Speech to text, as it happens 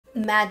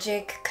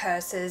Magic,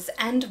 curses,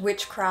 and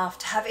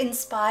witchcraft have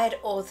inspired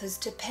authors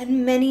to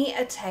pen many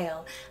a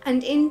tale,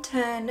 and in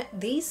turn,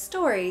 these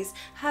stories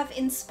have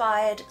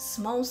inspired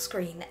small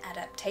screen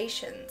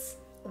adaptations.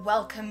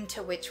 Welcome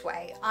to Witch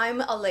Way.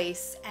 I'm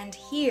Elise, and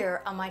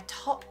here are my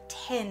top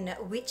 10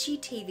 witchy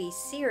TV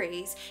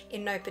series,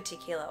 in no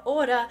particular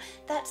order,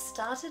 that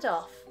started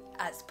off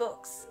as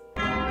books.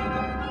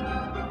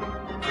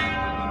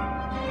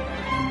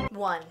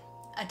 1.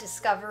 A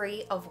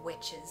Discovery of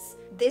Witches.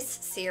 This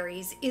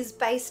series is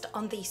based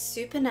on the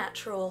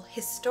supernatural,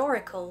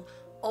 historical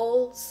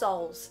All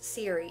Souls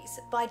series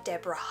by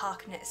Deborah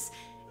Harkness.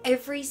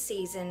 Every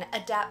season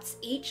adapts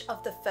each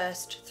of the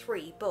first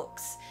 3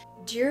 books.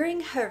 During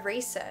her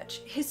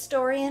research,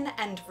 historian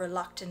and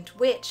reluctant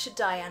witch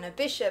Diana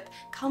Bishop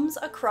comes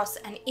across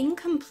an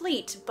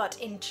incomplete but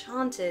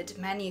enchanted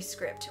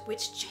manuscript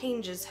which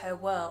changes her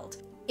world.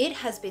 It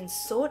has been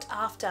sought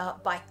after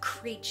by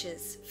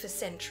creatures for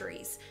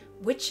centuries.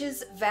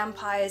 Witches,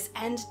 vampires,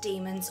 and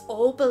demons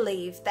all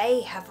believe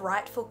they have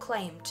rightful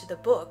claim to the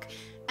book,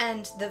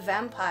 and the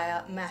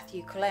vampire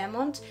Matthew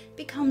Claremont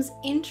becomes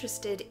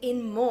interested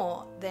in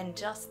more than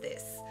just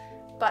this.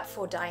 But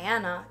for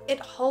Diana,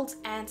 it holds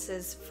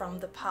answers from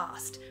the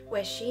past,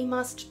 where she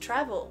must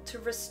travel to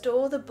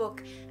restore the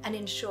book and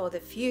ensure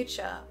the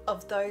future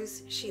of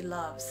those she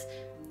loves.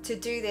 To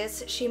do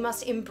this, she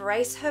must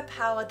embrace her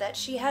power that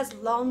she has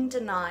long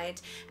denied,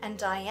 and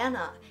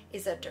Diana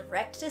is a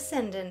direct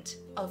descendant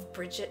of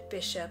Bridget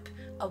Bishop,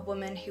 a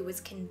woman who was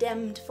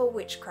condemned for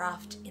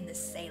witchcraft in the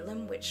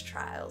Salem witch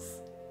trials.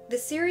 The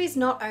series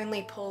not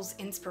only pulls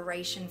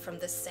inspiration from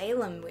the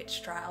Salem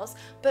witch trials,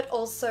 but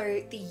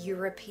also the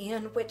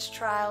European witch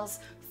trials,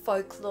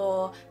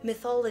 folklore,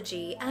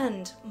 mythology,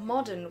 and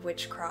modern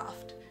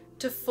witchcraft.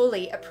 To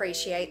fully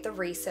appreciate the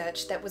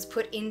research that was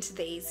put into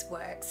these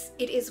works,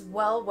 it is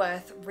well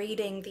worth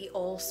reading the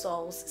All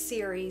Souls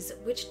series,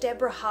 which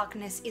Deborah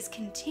Harkness is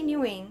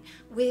continuing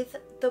with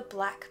the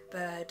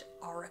Blackbird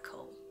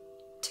Oracle.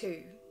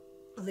 2.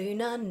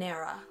 Luna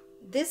Nera.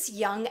 This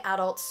young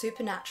adult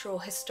supernatural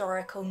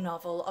historical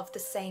novel of the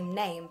same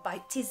name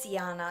by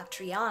Tiziana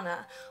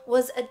Triana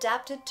was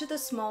adapted to the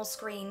small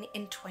screen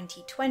in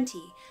 2020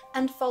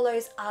 and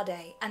follows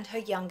Ade and her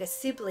younger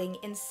sibling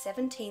in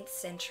 17th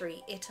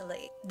century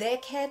Italy. Their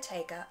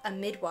caretaker, a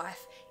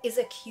midwife, is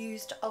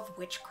accused of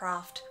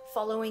witchcraft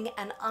following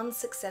an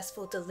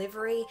unsuccessful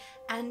delivery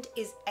and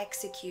is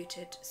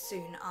executed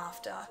soon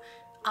after.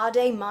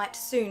 Ade might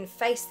soon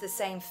face the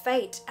same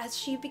fate as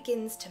she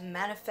begins to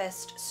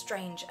manifest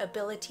strange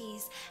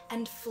abilities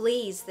and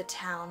flees the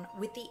town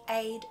with the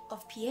aid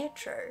of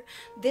Pietro.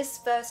 This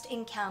first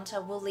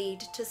encounter will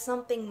lead to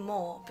something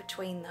more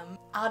between them.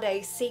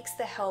 Ade seeks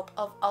the help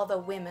of other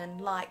women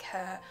like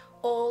her,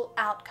 all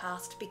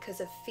outcast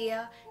because of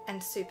fear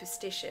and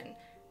superstition.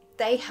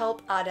 They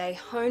help Ade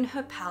hone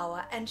her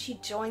power, and she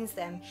joins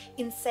them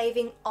in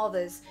saving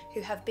others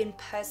who have been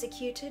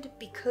persecuted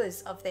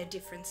because of their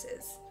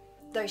differences,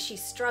 though she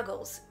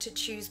struggles to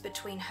choose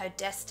between her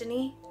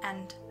destiny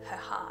and her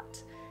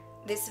heart.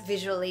 This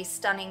visually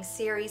stunning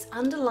series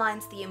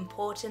underlines the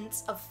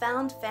importance of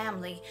found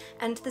family,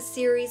 and the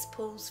series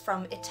pulls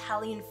from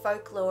Italian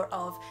folklore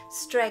of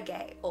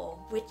streghe, or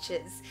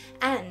witches,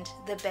 and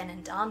the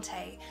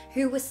Benedante,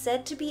 who were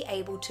said to be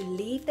able to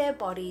leave their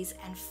bodies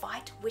and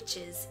fight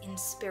witches in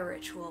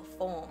spiritual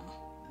form.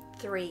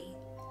 3.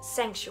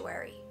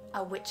 Sanctuary,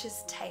 A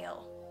Witch's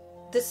Tale.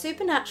 The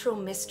supernatural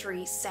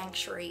mystery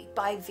Sanctuary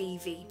by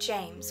V.V.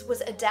 James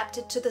was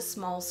adapted to the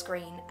small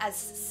screen as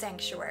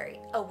Sanctuary,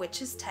 A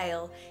Witch's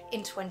Tale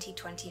in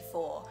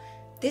 2024.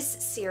 This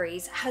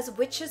series has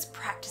witches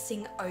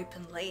practicing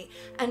openly,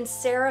 and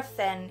Sarah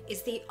Fenn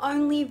is the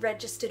only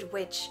registered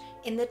witch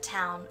in the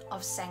town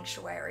of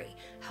Sanctuary,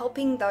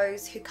 helping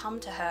those who come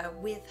to her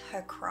with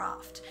her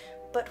craft.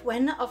 But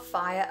when a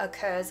fire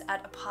occurs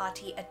at a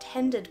party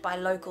attended by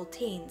local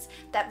teens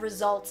that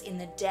results in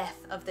the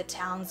death of the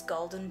town's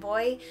golden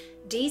boy,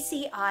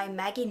 DCI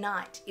Maggie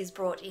Knight is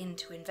brought in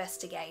to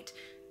investigate.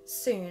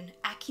 Soon,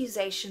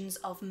 accusations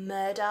of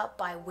murder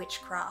by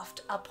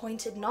witchcraft are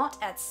pointed not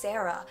at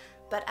Sarah,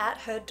 but at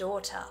her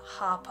daughter,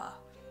 Harper.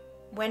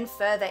 When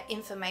further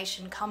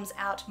information comes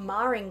out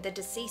marring the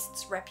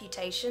deceased's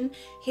reputation,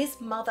 his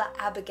mother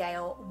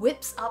Abigail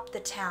whips up the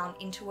town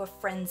into a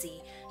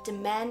frenzy,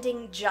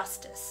 demanding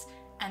justice,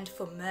 and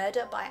for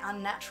murder by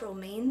unnatural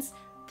means,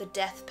 the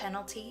death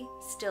penalty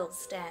still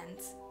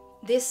stands.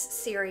 This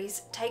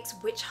series takes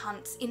witch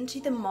hunts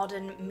into the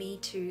modern Me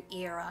Too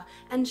era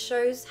and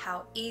shows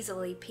how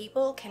easily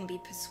people can be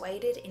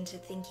persuaded into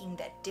thinking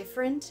that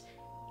different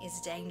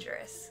is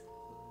dangerous.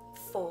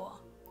 4.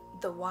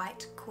 The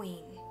White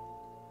Queen.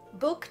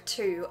 Book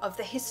 2 of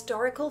the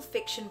historical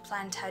fiction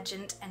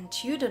Plantagenet and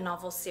Tudor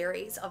novel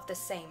series of the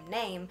same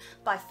name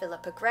by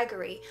Philippa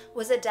Gregory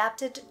was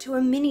adapted to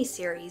a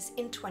mini-series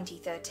in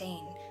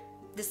 2013.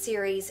 The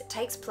series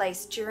takes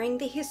place during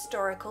the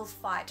historical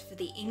fight for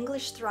the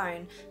English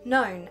throne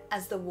known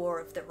as the War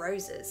of the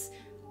Roses.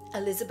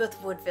 Elizabeth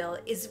Woodville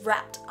is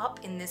wrapped up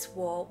in this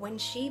war when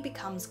she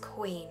becomes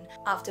queen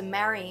after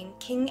marrying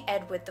King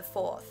Edward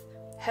IV.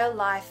 Her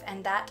life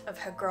and that of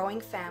her growing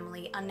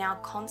family are now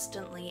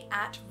constantly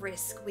at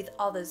risk with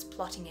others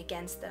plotting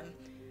against them.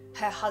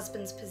 Her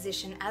husband's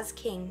position as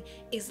king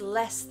is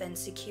less than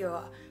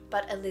secure,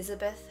 but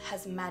Elizabeth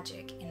has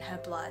magic in her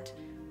blood.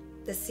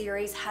 The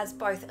series has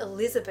both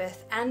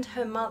Elizabeth and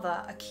her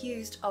mother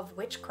accused of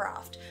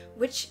witchcraft,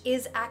 which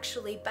is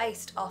actually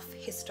based off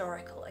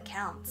historical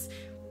accounts.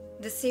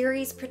 The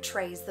series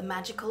portrays the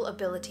magical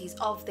abilities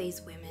of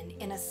these women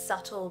in a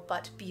subtle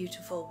but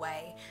beautiful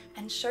way,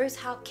 and shows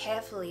how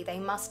carefully they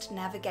must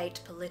navigate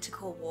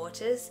political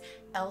waters,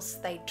 else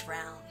they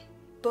drown.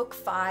 Book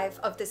 5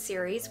 of the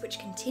series, which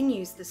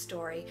continues the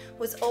story,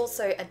 was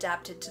also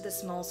adapted to the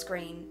small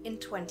screen in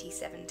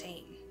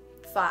 2017.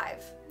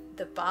 5.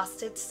 The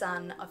Bastard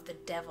Son of the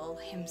Devil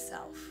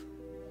Himself.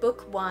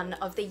 Book 1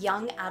 of the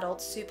young adult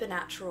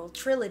supernatural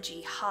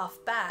trilogy Half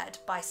Bad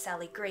by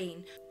Sally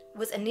Green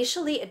was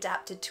initially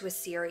adapted to a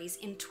series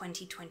in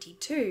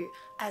 2022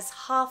 as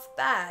Half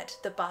Bad,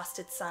 The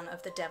Bastard Son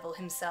of the Devil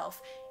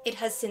Himself. It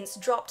has since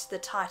dropped the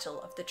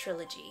title of the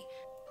trilogy.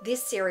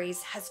 This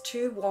series has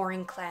 2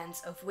 warring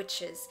clans of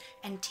witches,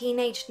 and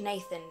teenage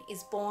Nathan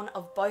is born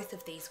of both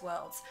of these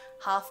worlds,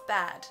 half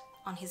bad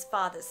on his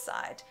father's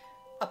side.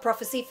 A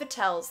prophecy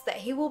foretells that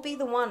he will be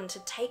the one to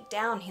take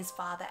down his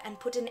father and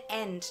put an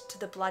end to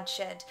the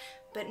bloodshed,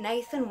 but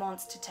Nathan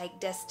wants to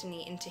take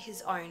destiny into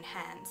his own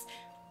hands.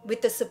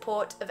 With the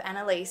support of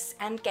Annalise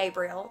and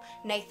Gabriel,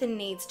 Nathan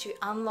needs to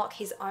unlock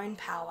his own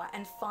power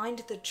and find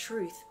the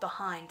truth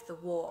behind the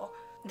war.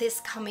 This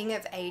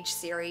coming-of-age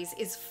series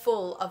is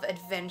full of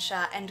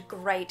adventure and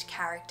great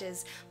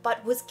characters,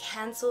 but was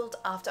cancelled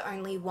after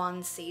only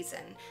 1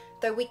 season,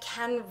 though we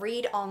can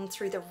read on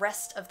through the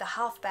rest of the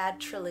Half Bad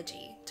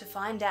trilogy to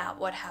find out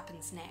what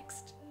happens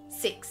next.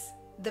 6.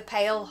 The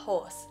Pale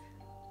Horse.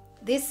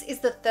 This is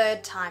the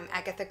 3rd time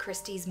Agatha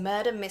Christie's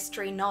murder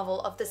mystery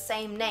novel of the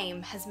same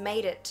name has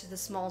made it to the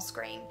small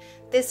screen,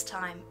 this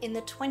time in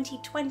the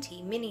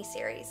 2020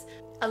 miniseries.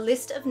 A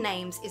list of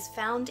names is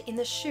found in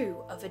the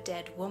shoe of a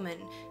dead woman.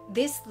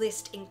 This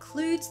list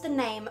includes the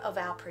name of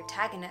our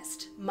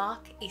protagonist,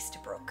 Mark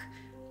Easterbrook.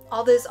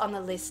 Others on the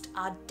list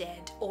are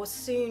dead or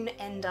soon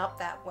end up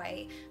that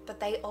way, but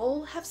they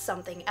all have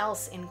something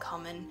else in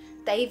common.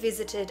 They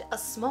visited a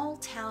small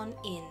town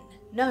inn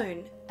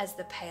known as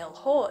the Pale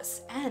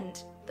Horse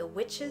and the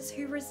witches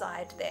who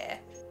reside there.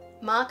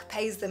 Mark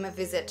pays them a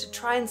visit to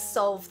try and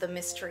solve the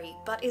mystery,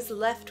 but is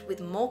left with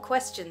more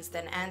questions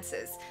than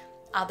answers.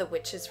 Are the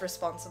witches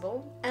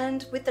responsible?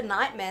 And with the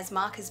nightmares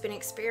Mark has been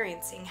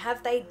experiencing,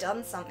 have they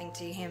done something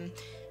to him?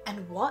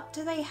 And what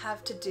do they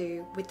have to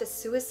do with the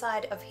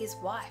suicide of his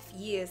wife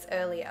years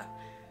earlier?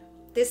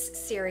 This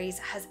series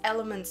has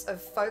elements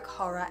of folk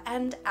horror,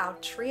 and our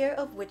trio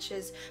of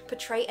witches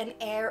portray an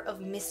air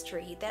of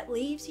mystery that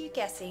leaves you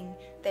guessing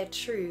their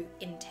true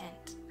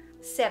intent.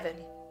 7.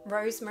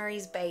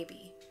 Rosemary's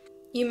Baby.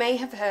 You may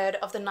have heard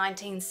of the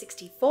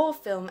 1964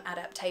 film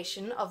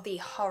adaptation of the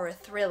horror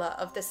thriller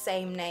of the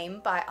same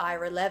name by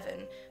Ira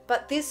Levin,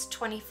 but this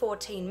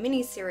 2014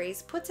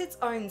 miniseries puts its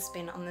own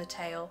spin on the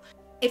tale.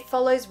 It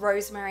follows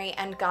Rosemary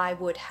and Guy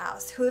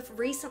Woodhouse, who have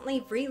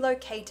recently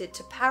relocated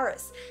to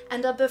Paris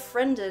and are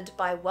befriended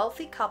by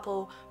wealthy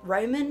couple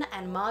Roman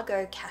and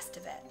Margot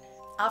Castevet.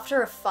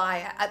 After a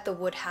fire at the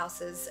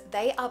Woodhouses,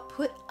 they are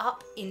put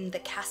up in the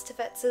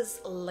Castevets'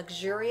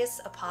 luxurious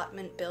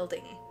apartment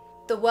building.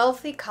 The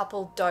wealthy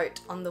couple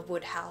dote on the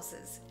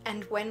Woodhouses,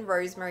 and when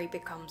Rosemary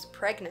becomes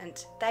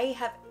pregnant, they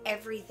have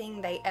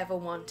everything they ever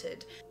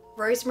wanted.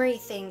 Rosemary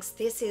thinks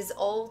this is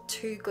all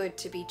too good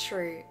to be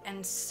true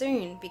and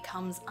soon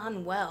becomes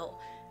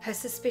unwell. Her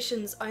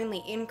suspicions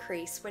only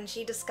increase when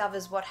she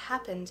discovers what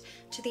happened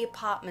to the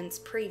apartment's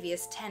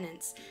previous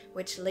tenants,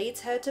 which leads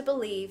her to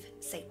believe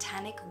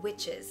satanic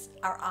witches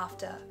are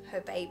after her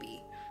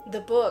baby.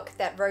 The book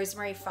that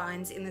Rosemary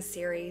finds in the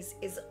series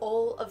is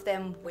All of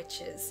Them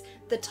Witches,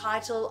 the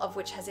title of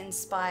which has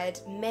inspired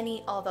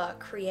many other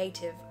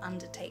creative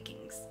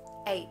undertakings.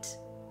 8.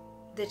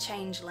 The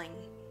Changeling.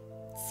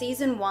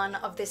 Season 1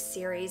 of this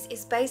series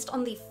is based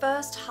on the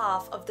first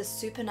half of the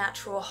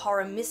supernatural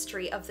horror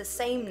mystery of the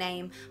same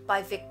name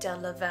by Victor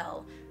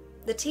Lavelle.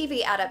 The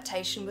TV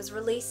adaptation was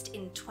released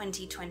in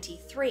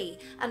 2023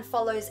 and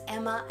follows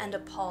Emma and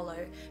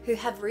Apollo, who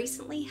have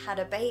recently had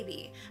a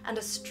baby and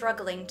are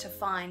struggling to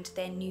find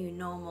their new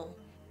normal.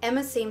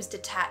 Emma seems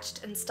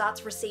detached and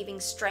starts receiving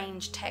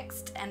strange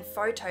texts and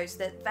photos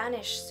that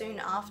vanish soon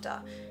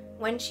after.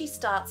 When she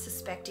starts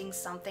suspecting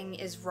something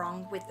is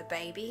wrong with the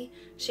baby,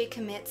 she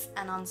commits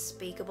an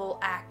unspeakable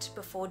act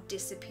before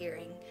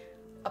disappearing.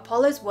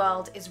 Apollo's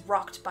world is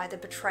rocked by the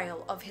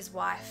betrayal of his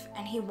wife,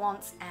 and he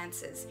wants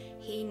answers.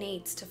 He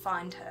needs to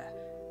find her.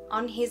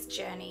 On his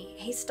journey,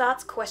 he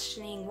starts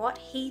questioning what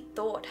he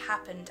thought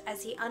happened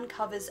as he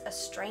uncovers a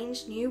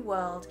strange new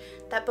world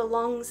that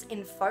belongs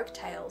in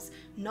folktales,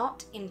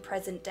 not in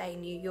present-day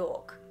New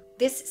York.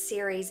 This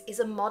series is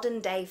a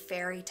modern-day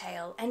fairy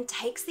tale and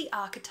takes the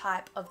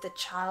archetype of the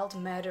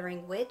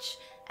child-murdering witch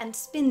and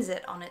spins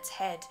it on its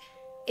head.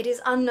 It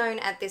is unknown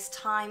at this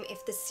time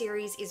if the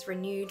series is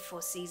renewed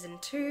for season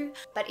 2,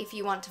 but if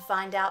you want to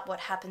find out what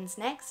happens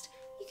next,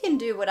 you can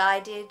do what I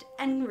did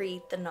and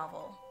read the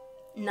novel.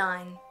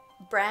 9.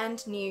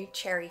 Brand new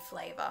cherry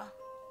flavour.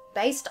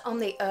 Based on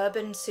the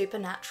urban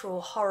supernatural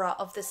horror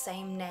of the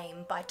same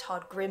name by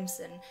Todd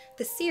Grimson,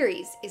 the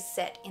series is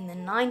set in the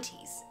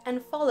 90s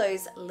and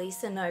follows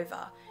Lisa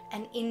Nova,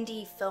 an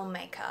indie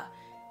filmmaker.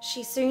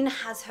 She soon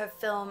has her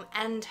film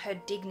and her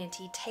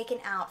dignity taken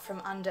out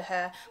from under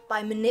her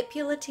by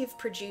manipulative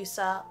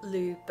producer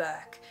Lou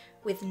Burke.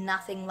 With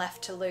nothing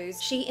left to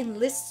lose, she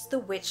enlists the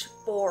witch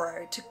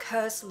Boro to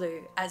curse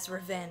Lou as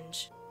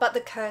revenge. But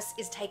the curse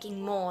is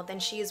taking more than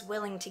she is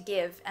willing to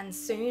give, and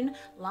soon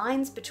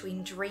lines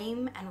between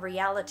dream and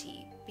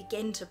reality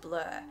begin to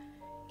blur.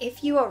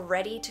 If you are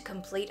ready to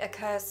complete a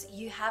curse,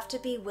 you have to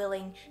be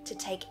willing to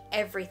take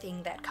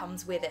everything that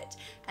comes with it.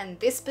 And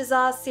this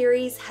bizarre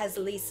series has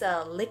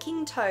Lisa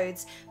licking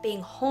toads, being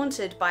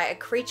haunted by a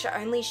creature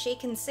only she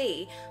can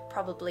see,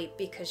 probably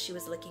because she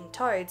was licking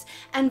toads,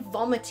 and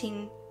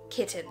vomiting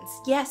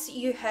kittens. Yes,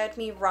 you heard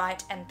me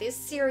right, and this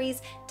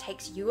series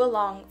takes you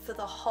along for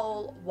the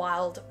whole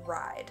wild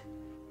ride.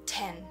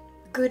 10.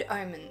 Good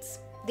Omens.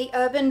 The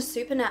urban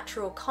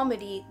supernatural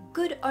comedy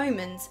Good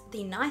Omens,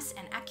 The Nice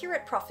and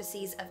Accurate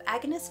Prophecies of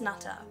Agnes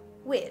Nutter,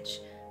 Witch,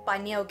 by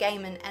Neil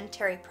Gaiman and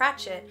Terry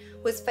Pratchett,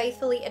 was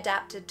faithfully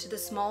adapted to the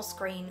small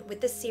screen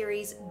with the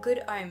series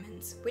Good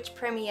Omens, which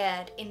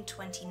premiered in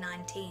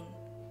 2019.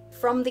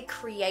 From the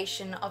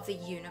creation of the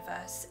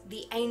universe,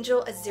 the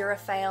angel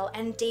Aziraphale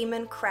and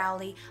demon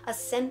Crowley are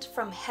sent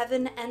from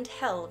heaven and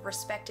hell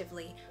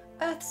respectively,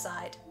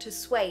 earthside, to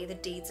sway the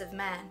deeds of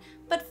man,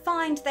 but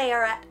find they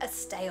are at a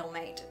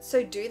stalemate,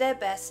 so do their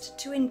best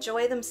to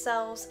enjoy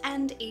themselves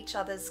and each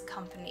other's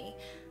company.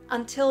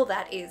 Until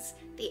that is,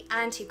 the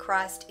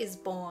Antichrist is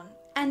born,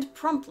 and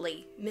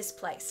promptly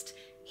misplaced.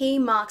 He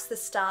marks the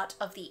start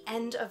of the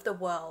end of the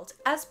world,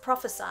 as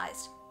prophesied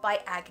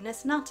by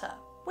Agnes Nutter,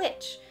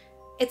 Witch.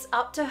 It's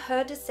up to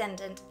her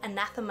descendant,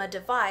 Anathema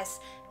Device,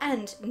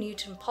 and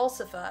Newton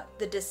Pulsifer,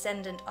 the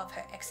descendant of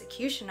her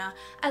executioner,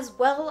 as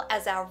well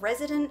as our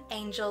resident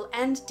angel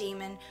and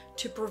demon,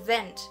 to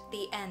prevent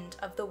the end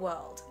of the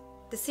world.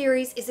 The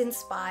series is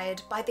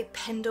inspired by the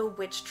Pendle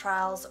witch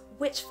trials,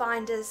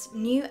 witchfinders,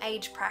 New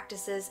Age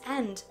practices,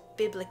 and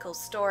biblical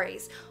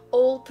stories,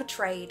 all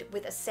portrayed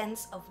with a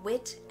sense of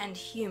wit and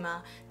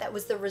humour that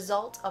was the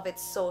result of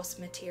its source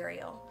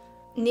material.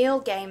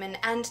 Neil Gaiman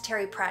and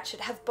Terry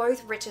Pratchett have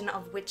both written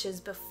of witches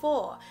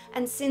before,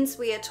 and since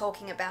we are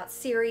talking about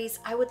series,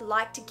 I would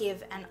like to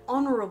give an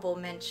honourable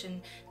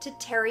mention to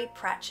Terry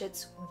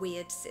Pratchett's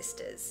Weird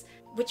Sisters,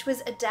 which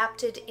was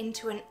adapted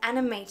into an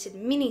animated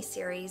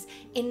miniseries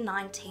in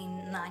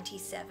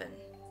 1997.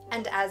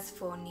 And as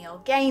for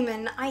Neil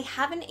Gaiman, I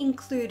haven't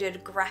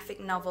included graphic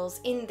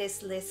novels in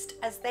this list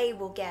as they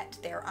will get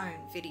their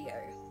own video.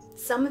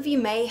 Some of you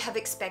may have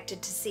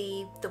expected to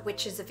see The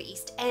Witches of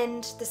East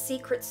End, The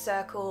Secret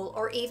Circle,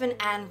 or even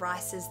Anne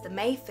Rice's The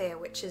Mayfair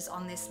Witches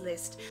on this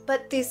list,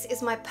 but this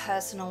is my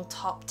personal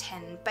top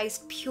 10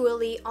 based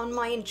purely on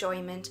my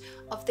enjoyment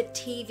of the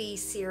TV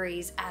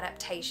series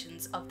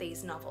adaptations of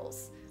these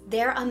novels.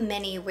 There are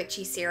many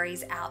witchy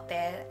series out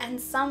there,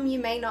 and some you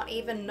may not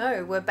even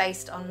know were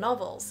based on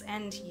novels,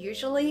 and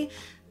usually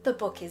the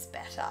book is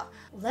better.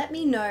 Let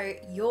me know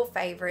your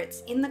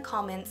favourites in the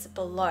comments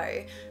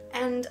below,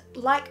 and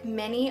like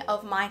many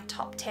of my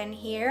top 10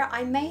 here,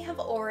 I may have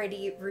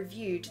already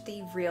reviewed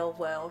the real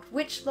world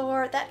witch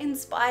lore that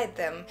inspired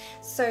them,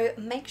 so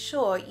make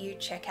sure you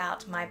check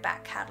out my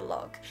back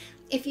catalogue.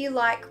 If you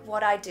like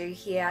what I do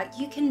here,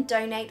 you can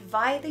donate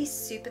via the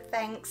super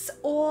thanks,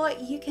 or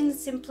you can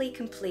simply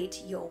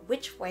complete your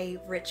witch way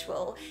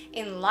ritual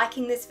in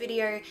liking this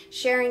video,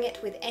 sharing it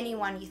with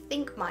anyone you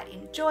think might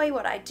enjoy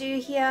what I do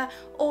here,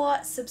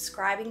 or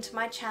subscribing to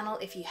my channel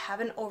if you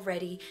haven't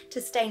already to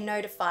stay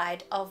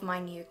notified of my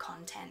new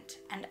content.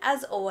 And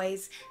as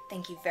always,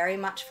 thank you very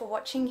much for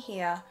watching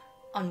here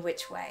on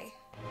Witch Way.